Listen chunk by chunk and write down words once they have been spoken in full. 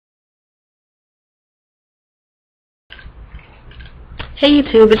Hey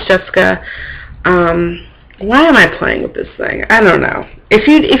YouTube, it's Jessica. Why am I playing with this thing? I don't know.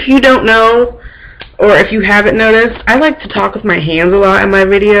 If you don't know, or if you haven't noticed, I like to talk with my hands a lot in my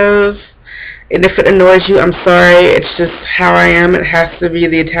videos. And if it annoys you, I'm sorry. It's just how I am. It has to be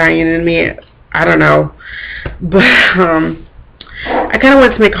the Italian in me. I don't know. But I kind of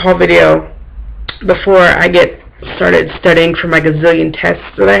wanted to make a whole video before I get started studying for my gazillion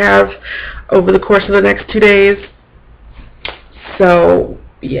tests that I have over the course of the next 2 days. So,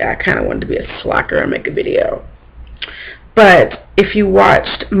 yeah, I kind of wanted to be a slacker and make a video. But if you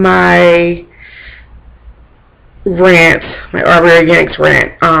watched my rant, my Aubrey Organics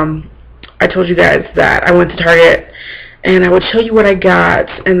rant, I told you guys that I went to Target and I would show you what I got,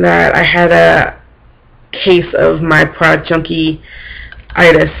 and that I had a case of my product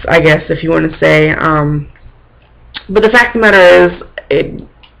junkie-itis, I guess, if you want to say. But the fact of the matter is,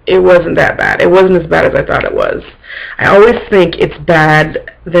 it wasn't that bad. It wasn't as bad as I thought it was. I always think it's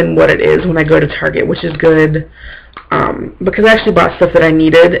bad than what it is when I go to Target, which is good, because I actually bought stuff that I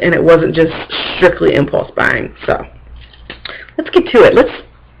needed, and it wasn't just strictly impulse buying. So, let's get to it. Let's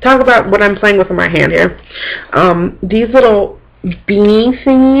talk about what I'm playing with in my hand here. These little beanie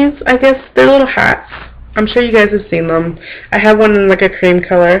thingies, I guess, they're little hats. I'm sure you guys have seen them. I have one in like a cream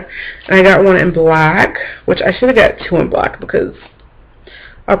color, and I got one in black, which I should have got two in black because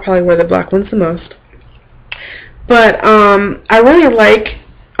I'll probably wear the black ones the most. But I really like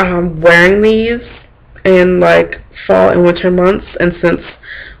wearing these in like fall and winter months, and since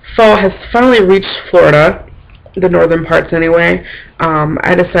fall has finally reached Florida, the northern parts anyway,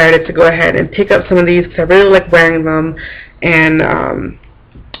 I decided to go ahead and pick up some of these because I really like wearing them. And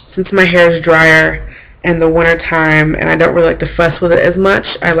since my hair is drier in the winter time and I don't really like to fuss with it as much,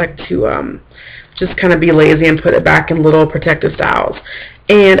 I like to just kind of be lazy and put it back in little protective styles.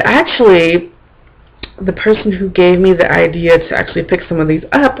 And actually, the person who gave me the idea to actually pick some of these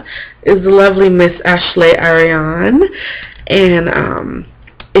up is the lovely Miss Ashley Ariane. And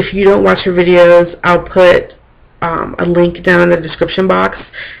if you don't watch her videos, I'll put a link down in the description box,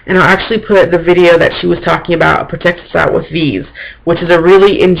 and I'll actually put the video that she was talking about, a protective style with these, which is a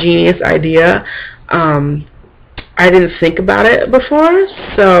really ingenious idea. I didn't think about it before,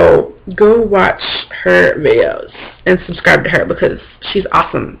 so go watch her videos and subscribe to her because she's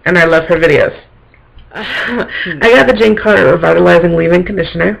awesome and I love her videos. I got the Jane Carter Revitalizing Leave-In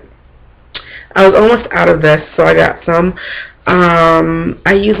Conditioner. I was almost out of this, so I got some.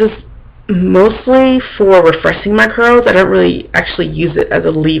 I use this mostly for refreshing my curls. I don't really actually use it as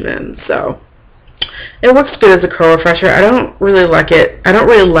a leave-in, so it works good as a curl refresher. I don't really like it. I don't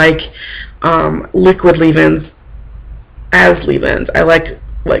really like liquid leave-ins as leave-ins. I like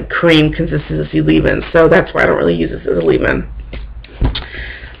cream consistency leave-ins, so that's why I don't really use this as a leave-in.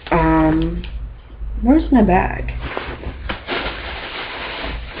 Where's my bag?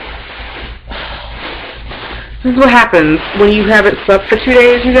 This is what happens when you haven't slept for 2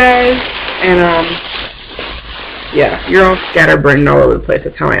 days, you guys, and yeah, you're all scatterbrained all over the place.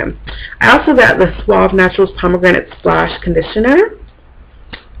 That's how I am. I also got the Suave Naturals Pomegranate Splash Conditioner.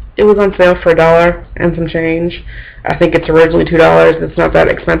 It was on sale for $1 and some change. I think it's originally $2. It's not that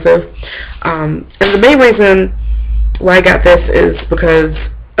expensive. And the main reason why I got this is because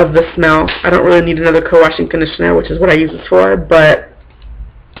of the smell. I don't really need another co-washing conditioner, which is what I use this for, but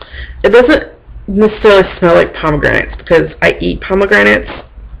it doesn't necessarily smell like pomegranates because I eat pomegranates,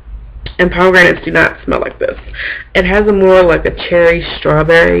 and pomegranates do not smell like this. It has a more like a cherry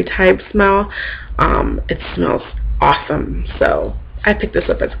strawberry type smell. It smells awesome, so I picked this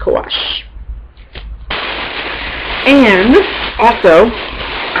up as a co-wash. And also,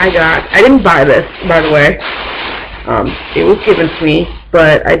 I didn't buy this, by the way. It was given to me,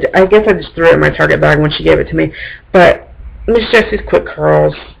 but I guess I just threw it in my Target bag when she gave it to me. But Miss Jessie's Quick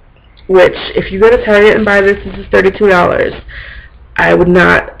Curls, which if you go to Target and buy this, this is $32. I would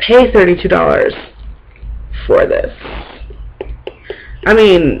not pay $32 for this. I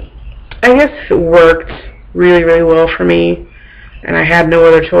mean, I guess if it worked really, really well for me and I had no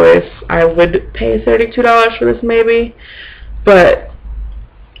other choice, I would pay $32 for this maybe. But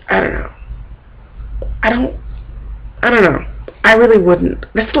I don't know. I don't know. I really wouldn't.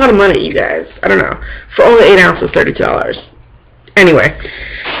 That's a lot of money, you guys. I don't know. For only 8 ounces, $32. Anyway.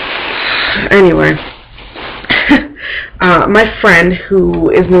 My friend, who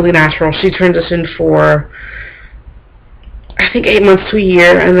is newly natural, she transitioned for, I think, 8 months to a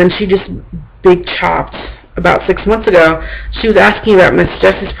year, and then she just big chopped about 6 months ago. She was asking about Miss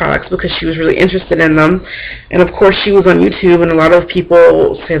Jessie's products because she was really interested in them, and of course she was on YouTube, and a lot of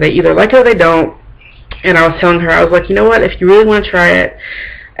people say they either like it or they don't. And I was telling her, I was like, you know what, if you really want to try it,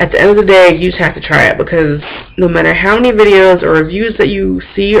 at the end of the day, you just have to try it, because no matter how many videos or reviews that you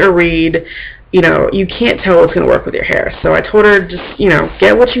see or read, you know, you can't tell what's going to work with your hair. So I told her, just, you know,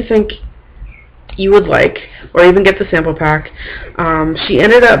 get what you think you would like, or even get the sample pack. She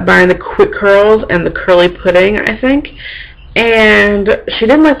ended up buying the quick curls and the curly pudding, I think, and she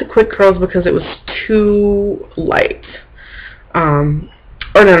didn't like the quick curls because it was too light.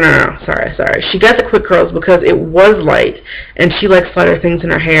 Oh, no, sorry. She got the quick curls because it was light, and she likes lighter things in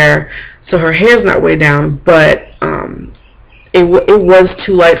her hair, so her hair's not way down, but it was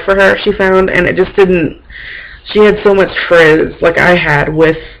too light for her, she found, and it just didn't, she had so much frizz, like I had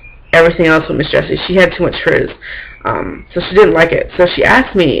with everything else with Miss Jessie. She had too much frizz, so she didn't like it. So she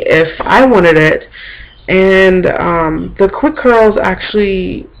asked me if I wanted it, and the quick curls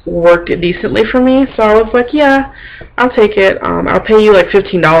actually worked decently for me, so I was like, yeah, I'll take it. I'll pay you like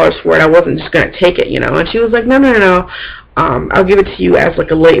 $15 for it. I wasn't just going to take it, you know. And she was like, no. I'll give it to you as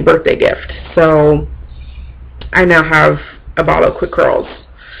like a late birthday gift. So I now have a bottle of quick curls,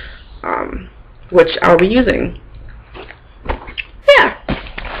 which I'll be using. Yeah.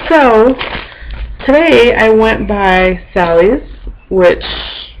 So today I went by Sally's, which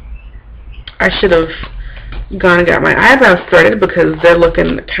I should have gone and got my eyebrows threaded because they're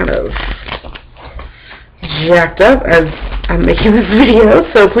looking kind of jacked up as I'm making this video,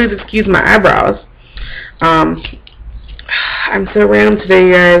 so please excuse my eyebrows. I'm so random today,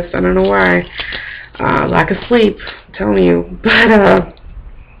 you guys. I don't know why. Lack of sleep, I'm telling you. But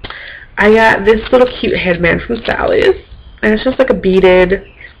I got this little cute headband from Sally's, and it's just like a beaded,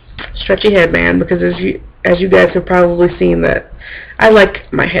 stretchy headband, because as you guys have probably seen, that I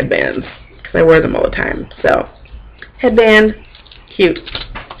like my headbands. I wear them all the time. So, headband, cute.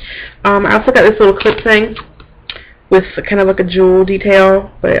 I also got this little clip thing with kind of like a jewel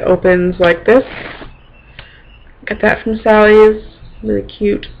detail, but it opens like this. Got that from Sally's. Really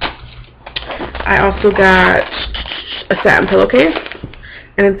cute. I also got a satin pillowcase,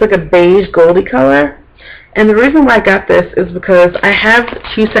 and it's like a beige goldy color. And the reason why I got this is because I have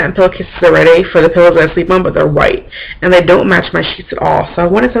 2 satin pillowcases already for the pillows that I sleep on, but they're white, and they don't match my sheets at all. So I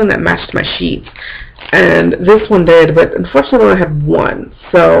wanted something that matched my sheets, and this one did, but unfortunately I only had one.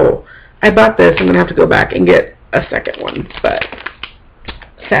 So I bought this. I'm going to have to go back and get a second one. But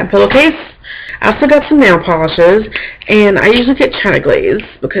satin pillowcase. I also got some nail polishes, and I usually get China Glaze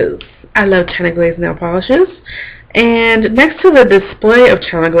because I love China Glaze nail polishes. And next to the display of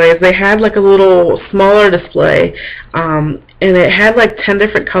China Glaze, they had like a little smaller display, and it had like 10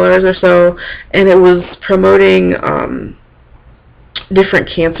 different colors or so, and it was promoting different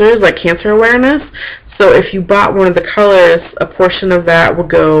cancers, like cancer awareness. So if you bought one of the colors, a portion of that would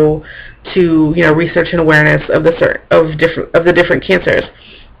go to, you know, research and awareness of the different cancers.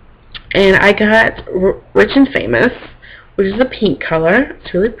 And I got Rich and Famous, which is a pink color.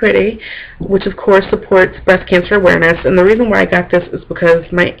 It's really pretty, which of course supports breast cancer awareness. And the reason why I got this is because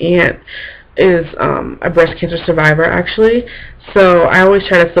my aunt is a breast cancer survivor, actually. So I always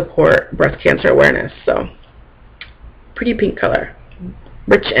try to support breast cancer awareness. So, pretty pink color.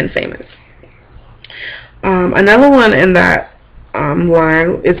 Rich and Famous. Another one in that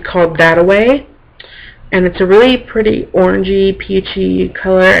line is called That Away. And it's a really pretty orangey, peachy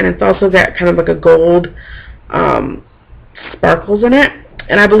color. And it's also got kind of like a gold sparkles in it,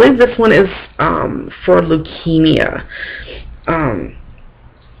 and I believe this one is for leukemia.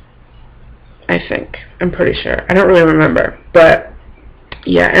 I think. I'm pretty sure. I don't really remember, but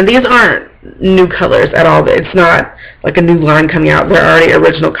yeah. And these aren't new colors at all. It's not like a new line coming out. They're already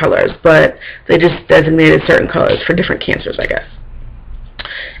original colors, but they just designated certain colors for different cancers, I guess.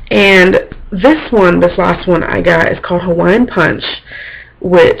 And this last one I got is called Hawaiian Punch,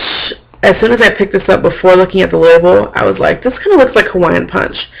 which, as soon as I picked this up before looking at the label, I was like, this kind of looks like Hawaiian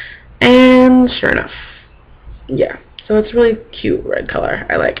Punch. And sure enough, yeah. So it's really cute red color.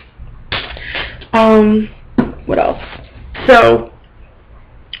 I like. What else? So,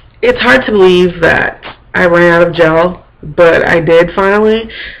 it's hard to believe that I ran out of gel, but I did finally.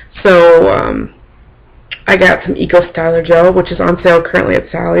 So, I got some Eco Styler gel, which is on sale currently at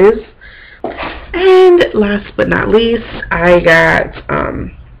Sally's. And last but not least, I got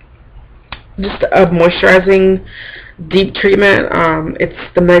just a moisturizing deep treatment. It's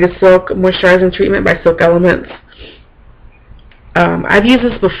the Mega Silk Moisturizing Treatment by Silk Elements. I've used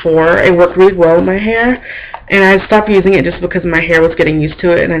this before. It worked really well with my hair, and I stopped using it just because my hair was getting used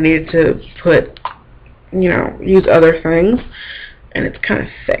to it, and I needed to use other things. And it's kind of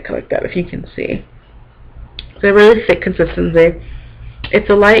thick like that, if you can see. It's a really thick consistency. It's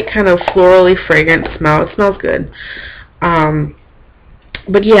a light kind of florally fragrant smell. It smells good.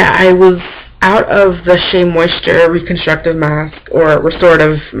 But yeah, I was out of the Shea Moisture Reconstructive Mask, or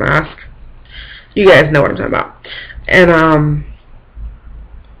Restorative Mask. You guys know what I'm talking about. And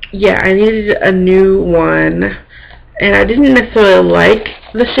yeah, I needed a new one, and I didn't necessarily like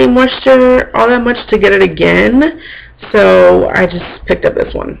the Shea Moisture all that much to get it again, so I just picked up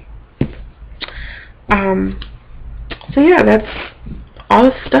this one. So yeah, that's all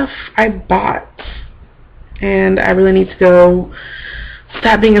the stuff I bought, and I really need to go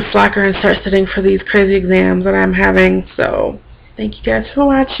stop being a slacker and start studying for these crazy exams that I'm having. So thank you guys for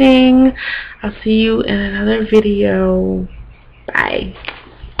watching. I'll see you in another video. Bye.